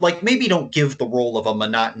 Like, maybe don't give the role of a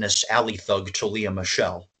monotonous alley thug to Leah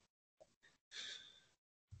Michelle.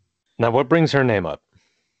 Now, what brings her name up?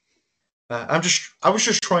 I was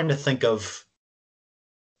just trying to think of,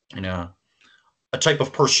 you know, a type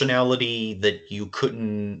of personality that you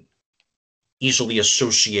couldn't easily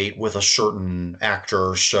associate with a certain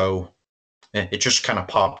actor, so it just kind of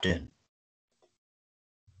popped in.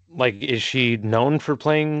 Like, is she known for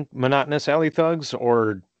playing monotonous alley thugs,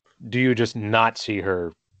 or do you just not see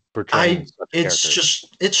her portraying such a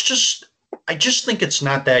character? I just think it's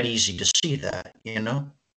not that easy to see that, you know?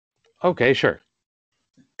 Okay, sure.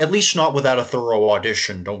 At least not without a thorough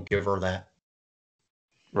audition. Don't give her that.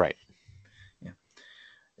 Right. Yeah.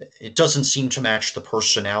 It doesn't seem to match the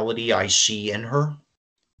personality I see in her.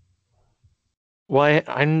 Well,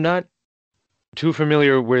 I'm not too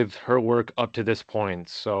familiar with her work up to this point,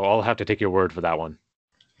 so I'll have to take your word for that one.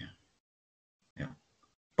 Yeah. Yeah.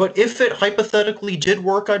 But if it hypothetically did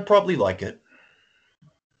work, I'd probably like it.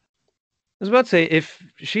 I was about to say, if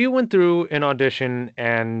she went through an audition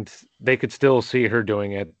and they could still see her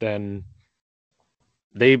doing it, then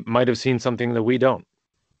they might have seen something that we don't.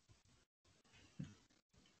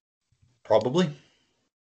 Probably.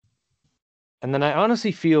 And then I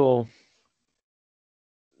honestly feel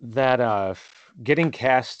that getting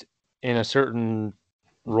cast in a certain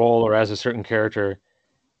role or as a certain character,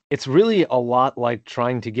 it's really a lot like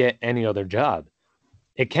trying to get any other job.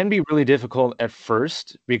 It can be really difficult at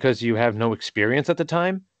first because you have no experience at the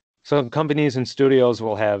time. Some companies and studios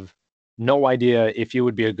will have no idea if you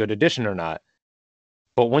would be a good addition or not.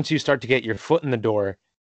 But once you start to get your foot in the door,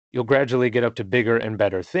 you'll gradually get up to bigger and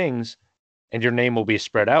better things, and your name will be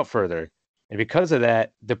spread out further. And because of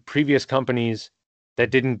that, the previous companies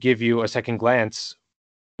that didn't give you a second glance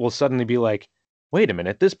will suddenly be like, wait a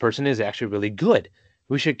minute, this person is actually really good.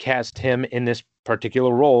 We should cast him in this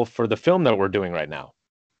particular role for the film that we're doing right now.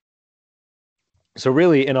 So,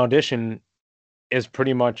 really, an audition is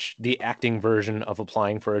pretty much the acting version of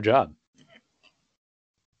applying for a job.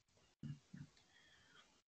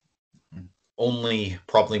 Only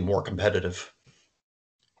probably more competitive.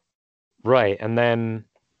 Right. And then,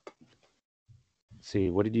 let's see,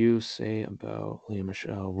 what did you say about Leah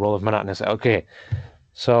Michelle? Role of monotonous. Okay.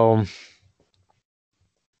 So,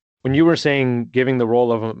 when you were saying giving the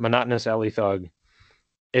role of a monotonous alley thug,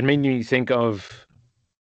 it made me think of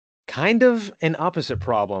kind of an opposite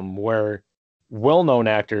problem where well-known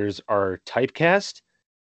actors are typecast,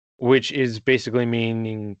 which is basically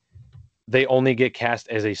meaning they only get cast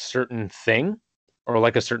as a certain thing or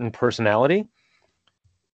like a certain personality.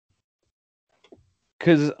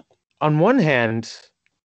 Because on one hand,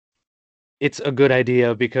 it's a good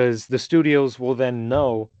idea because the studios will then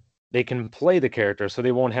know they can play the character, so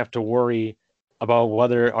they won't have to worry about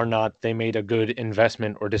whether or not they made a good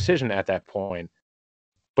investment or decision at that point.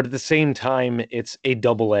 But at the same time, it's a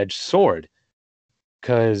double-edged sword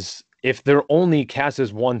because if they're only cast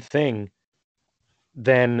as one thing,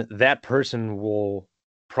 then that person will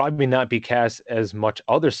probably not be cast as much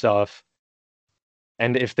other stuff.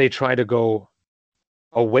 And if they try to go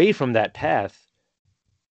away from that path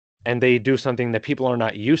and they do something that people are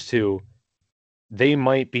not used to, they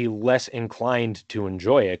might be less inclined to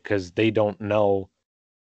enjoy it because they don't know,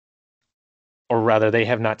 or rather, they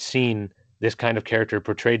have not seen this kind of character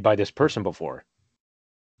portrayed by this person before.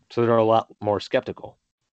 So they're a lot more skeptical.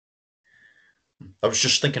 I was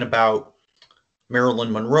just thinking about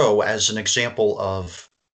Marilyn Monroe as an example of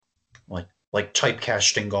like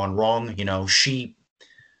typecasting gone wrong. You know, she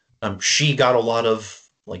got a lot of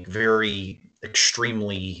like very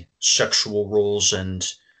extremely sexual roles, and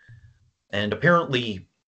apparently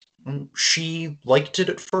she liked it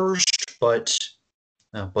at first, but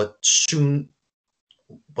soon,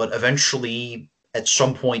 but eventually at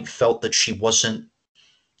some point felt that she wasn't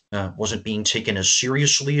being taken as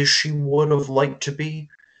seriously as she would have liked to be,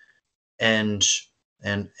 and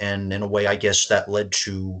and in a way, I guess that led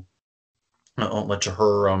to led to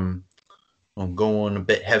her going a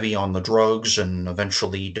bit heavy on the drugs and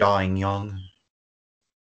eventually dying young.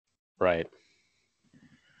 Right.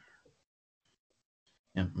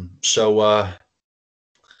 Yeah. So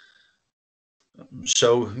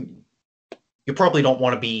you probably don't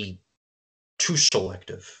want to be too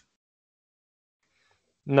selective.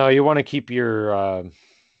 No, you want to keep your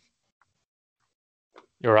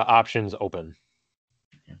options open.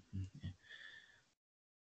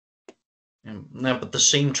 But at the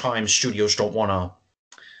same time, studios don't want to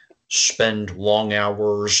spend long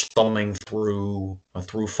hours thumbing through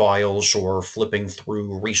files or flipping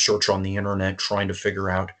through research on the internet trying to figure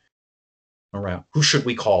out, all right, who should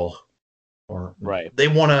we call? Or Right. they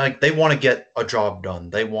want to get a job done.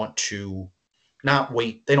 They want to not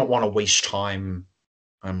wait. They don't want to waste time.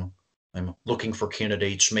 I'm looking for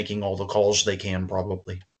candidates, making all the calls they can,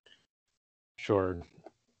 probably. Sure.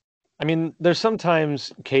 I mean, there's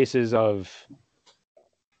sometimes cases of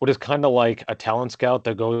what is kind of like a talent scout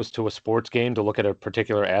that goes to a sports game to look at a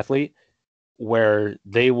particular athlete, where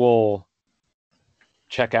they will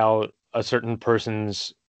check out a certain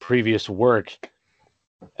person's previous work,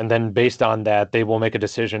 and then based on that, they will make a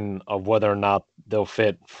decision of whether or not they'll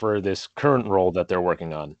fit for this current role that they're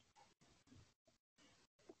working on.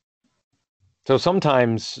 So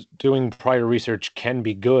sometimes doing prior research can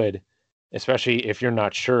be good, especially if you're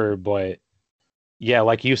not sure, but yeah,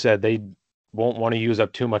 like you said, they won't want to use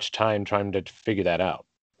up too much time trying to figure that out.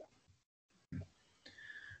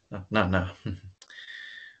 No.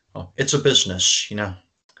 Well, it's a business, You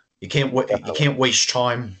can't you can't waste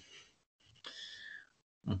time.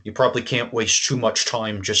 You probably can't waste too much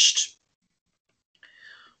time just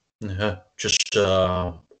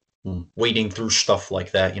wading through stuff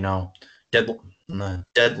like that. Dead,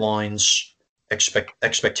 deadlines,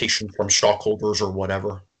 expectation from stockholders or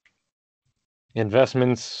whatever.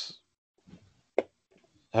 Investments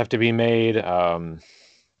have to be made. Got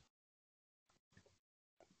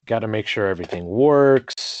to make sure everything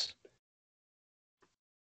works.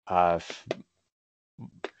 But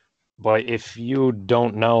if you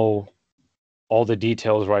don't know all the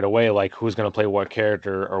details right away, like who's going to play what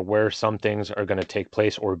character or where some things are going to take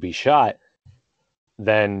place or be shot,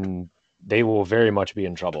 then they will very much be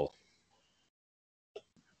in trouble.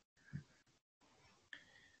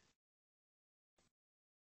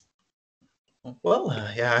 Well,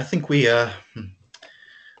 yeah, I think this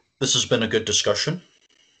has been a good discussion.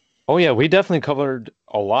 Oh yeah, we definitely covered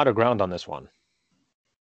a lot of ground on this one.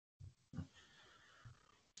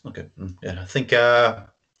 Okay, yeah, I think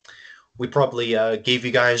we probably gave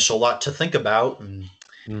you guys a lot to think about, and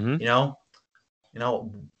Mm-hmm.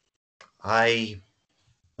 I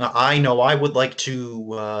know I would like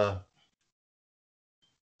to.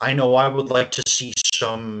 I know I would like to see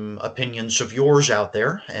some opinions of yours out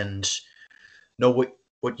there, and know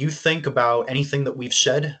what you think about anything that we've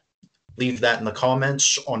said. Leave that in the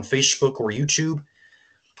comments on Facebook or YouTube.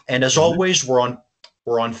 And as always, we're on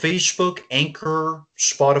Facebook, Anchor,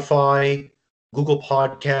 Spotify, Google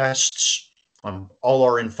Podcasts. All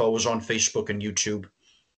our info is on Facebook and YouTube.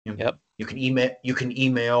 Yep. You can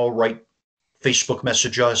email, write, Facebook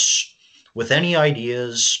message us with any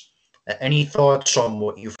ideas, any thoughts on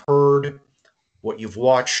what you've heard, what you've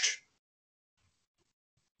watched.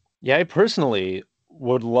 Yeah, I personally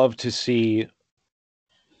would love to see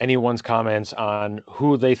anyone's comments on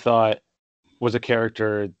who they thought was a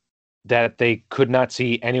character that they could not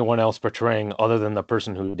see anyone else portraying other than the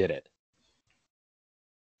person who did it.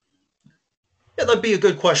 Yeah, that'd be a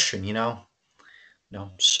good question,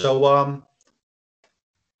 So,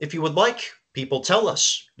 if you would like, people tell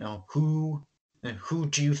us, who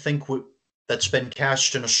do you think that's been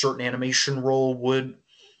cast in a certain animation role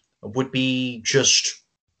would be just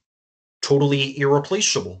totally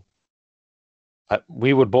irreplaceable.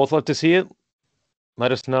 We would both love to see it.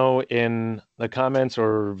 Let us know in the comments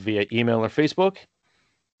or via email or Facebook.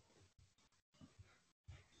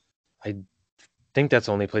 I think that's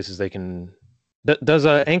the only places they can. Does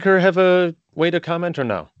Anchor have a way to comment or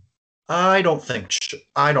no? I don't think so.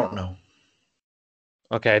 I don't know.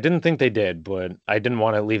 Okay, I didn't think they did, but I didn't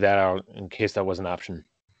want to leave that out in case that was an option.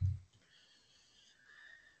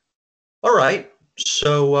 All right.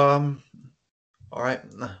 So, all right.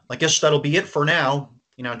 I guess that'll be it for now.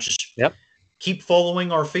 Just keep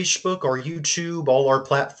following our Facebook, our YouTube, all our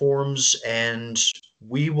platforms, and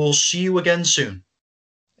we will see you again soon.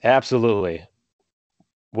 Absolutely.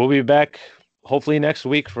 We'll be back hopefully next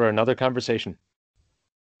week for another conversation.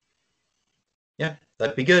 Yeah,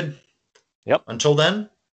 that'd be good. Yep. Until then,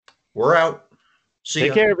 we're out. See ya.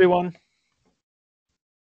 Take care, everyone.